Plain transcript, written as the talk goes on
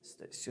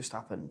that's just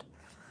happened.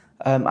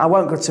 I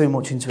won't go too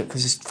much into it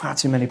because there's far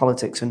too many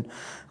politics and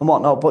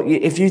whatnot, but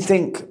if you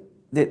think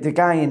that the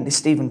guy in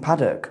Stephen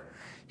Paddock,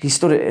 he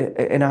stood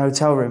in a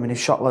hotel room and he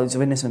shot loads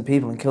of innocent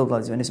people and killed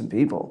loads of innocent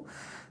people,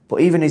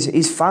 but even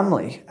his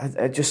family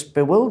are just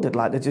bewildered,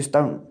 like they just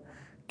don't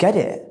get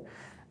it.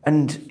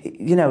 And,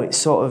 you know, it's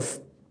sort of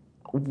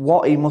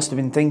what he must have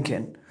been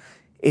thinking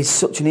is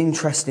such an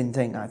interesting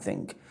thing, I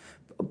think.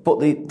 But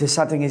the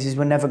sad thing is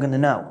we're never going to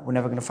know. We're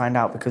never going to find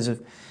out because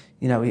of,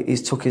 you know,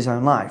 he's took his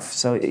own life.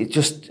 So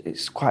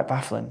it's quite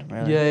baffling,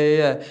 really.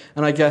 Yeah.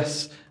 And I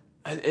guess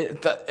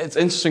it's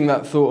interesting,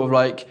 that thought of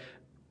like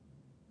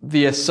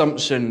the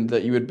assumption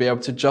that you would be able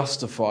to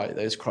justify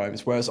those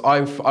crimes. Whereas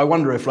I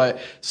wonder if like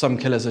some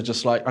killers are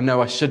just like, I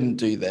know I shouldn't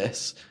do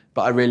this,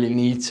 but I really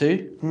need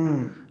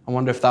to. I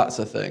wonder if that's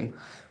a thing.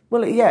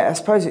 Well, yeah, I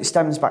suppose it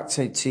stems back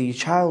to your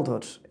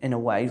childhood in a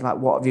way. Like,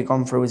 what have you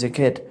gone through as a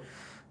kid?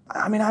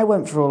 I mean, I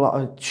went through a lot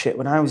of shit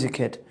when I was a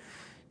kid.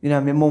 You know,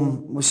 my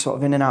mum was sort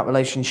of in and out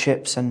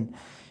relationships and,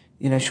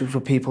 you know, she was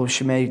with people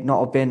she may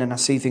not have been, and I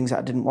see things that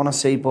I didn't want to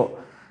see, but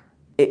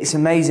it's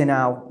amazing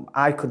how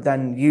I could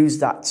then use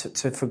that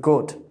to for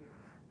good.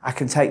 I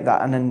can take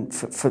that and then,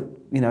 for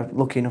you know,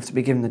 lucky enough to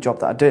be given the job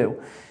that I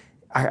do,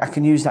 I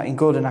can use that in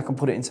good and I can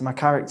put it into my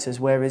characters,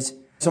 whereas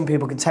some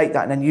people can take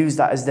that and then use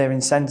that as their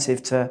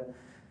incentive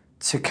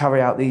to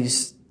carry out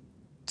these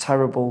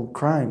terrible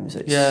crimes.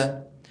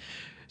 Yeah.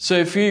 So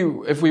if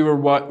we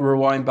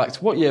rewind back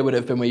to what year would it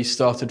have been when you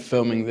started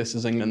filming This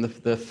Is England,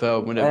 the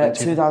film? Would it have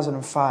been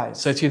 2005.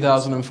 So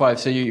 2005.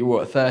 So you were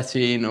what,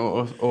 13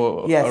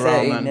 or yeah, around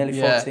 13, then?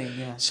 nearly 14.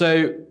 Yeah.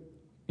 So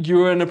you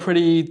were in a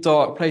pretty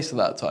dark place at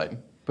that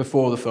time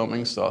before the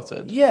filming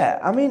started. Yeah,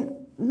 I mean,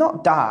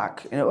 not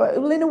dark. You know,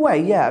 well, in a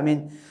way, yeah. I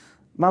mean,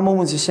 my mum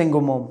was a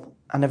single mum.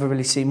 I never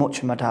really see much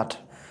of my dad.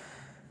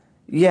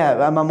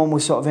 Yeah, my mum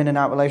was sort of in and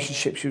out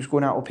relationships. She was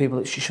going out with people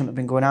that she shouldn't have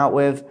been going out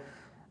with.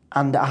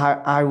 And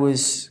I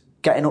was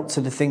getting up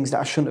to the things that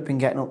I shouldn't have been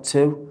getting up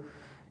to.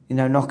 You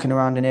know, knocking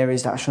around in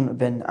areas that I shouldn't have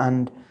been.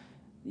 And,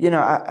 you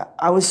know,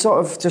 I was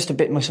sort of just a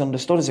bit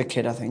misunderstood as a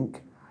kid, I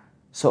think.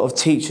 Sort of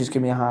teachers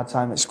give me a hard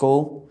time at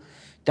school.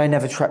 They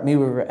never treated me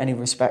with any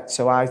respect.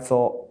 So I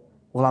thought,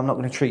 well, I'm not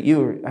going to treat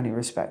you with any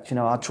respect. You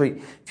know,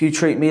 if you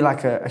treat me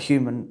like a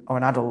human or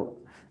an adult,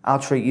 I'll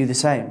treat you the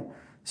same.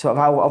 So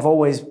I've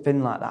always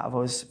been like that. I've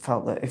always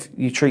felt that if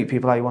you treat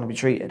people how you want to be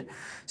treated.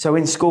 So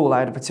in school, I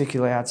had a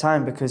particularly hard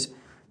time because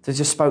they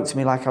just spoke to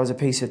me like I was a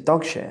piece of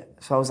dog shit.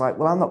 So I was like,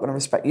 well, I'm not going to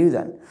respect you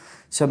then.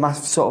 So my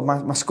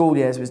school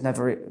years was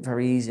never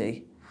very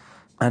easy.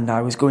 And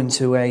I was going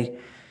to a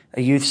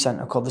youth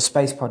centre called the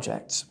Space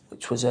Project,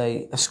 which was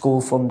a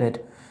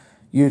school-funded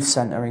youth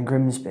centre in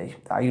Grimsby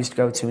that I used to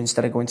go to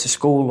instead of going to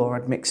school, or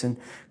I'd mix and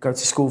go to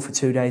school for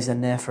 2 days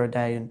and there for a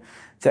day. And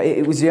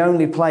it was the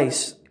only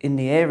place in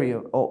the area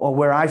or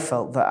where I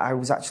felt that I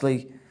was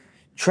actually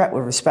treated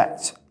with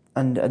respect.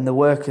 And the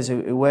workers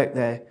who worked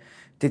there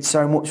did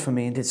so much for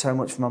me and did so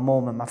much for my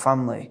mum and my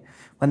family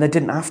when they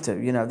didn't have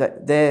to. You know,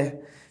 that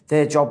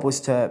their job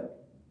was to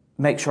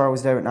make sure I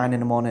was there at 9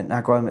 a.m. and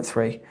I go home at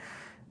 3.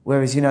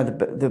 Whereas, you know,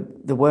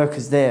 the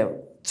workers there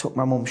took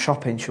my mum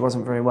shopping. She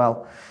wasn't very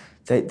well.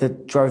 They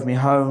drove me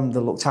home.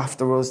 They looked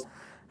after us.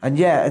 And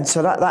yeah, and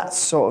so that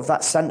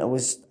centre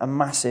was a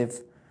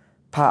massive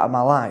part of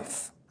my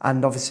life.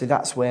 And obviously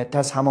that's where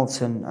Des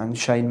Hamilton and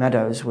Shane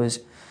Meadows was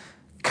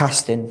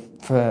casting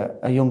for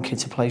a young kid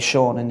to play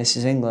Sean in This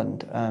Is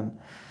England. And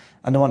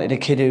they wanted a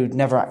kid who'd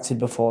never acted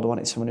before. They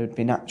wanted someone who'd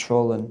be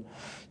natural and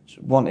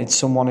wanted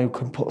someone who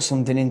could put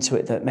something into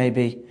it that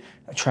maybe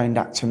a trained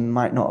actor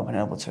might not have been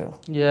able to.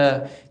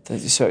 Yeah. They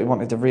certainly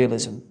wanted the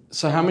realism.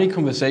 So how many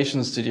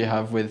conversations did you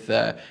have with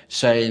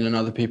Shane and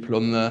other people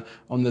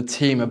on the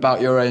team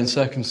about your own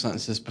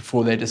circumstances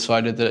before they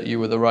decided that you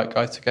were the right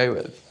guy to go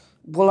with?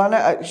 Well, I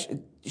know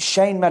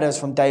Shane Meadows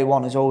from day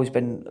one has always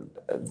been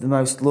the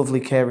most lovely,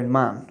 caring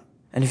man.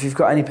 And if you've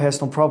got any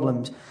personal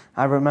problems,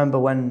 I remember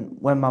when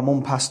my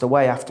mum passed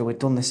away after we'd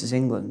done This Is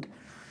England,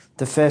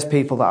 the first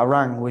people that I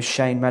rang was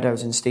Shane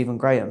Meadows and Stephen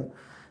Graham.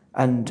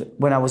 And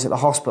when I was at the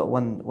hospital,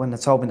 when they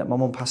told me that my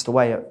mum passed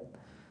away at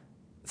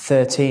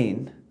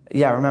 13,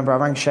 yeah, I remember I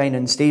rang Shane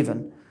and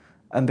Stephen,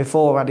 and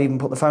before I'd even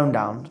put the phone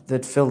down,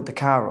 they'd filled the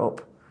car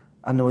up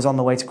and they was on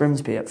the way to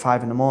Grimsby at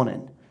 5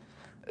 a.m.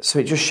 So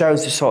it just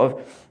shows the sort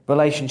of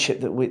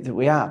relationship that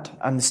we had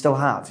and still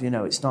have. You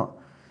know, it's not,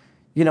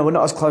 you know, we're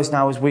not as close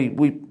now as we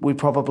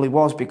probably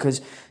was because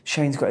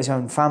Shane's got his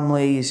own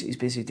family, he's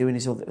busy doing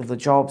his other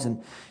jobs,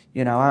 and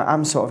you know,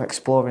 I'm sort of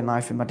exploring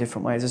life in my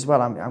different ways as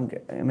well.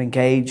 I'm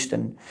engaged,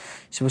 and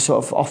so we're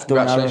sort of off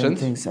doing our own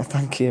things.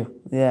 Thank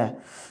you. Yeah.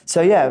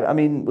 So yeah, I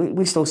mean,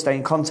 we still stay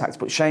in contact.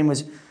 But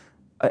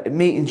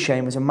meeting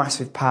Shane was a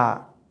massive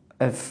part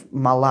of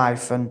my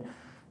life,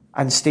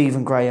 and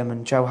Stephen Graham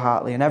and Joe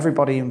Hartley and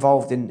everybody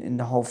involved in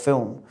the whole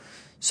film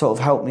sort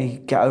of helped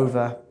me get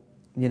over,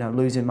 you know,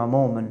 losing my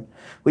mum, and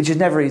which is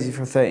never easy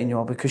for a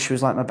 13-year-old because she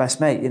was like my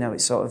best mate. You know,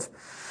 it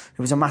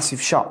was a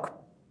massive shock.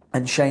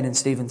 And Shane and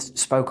Stephen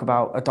spoke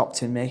about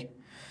adopting me,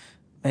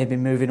 maybe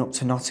moving up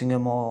to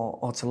Nottingham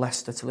or to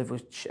Leicester to live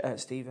with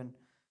Stephen.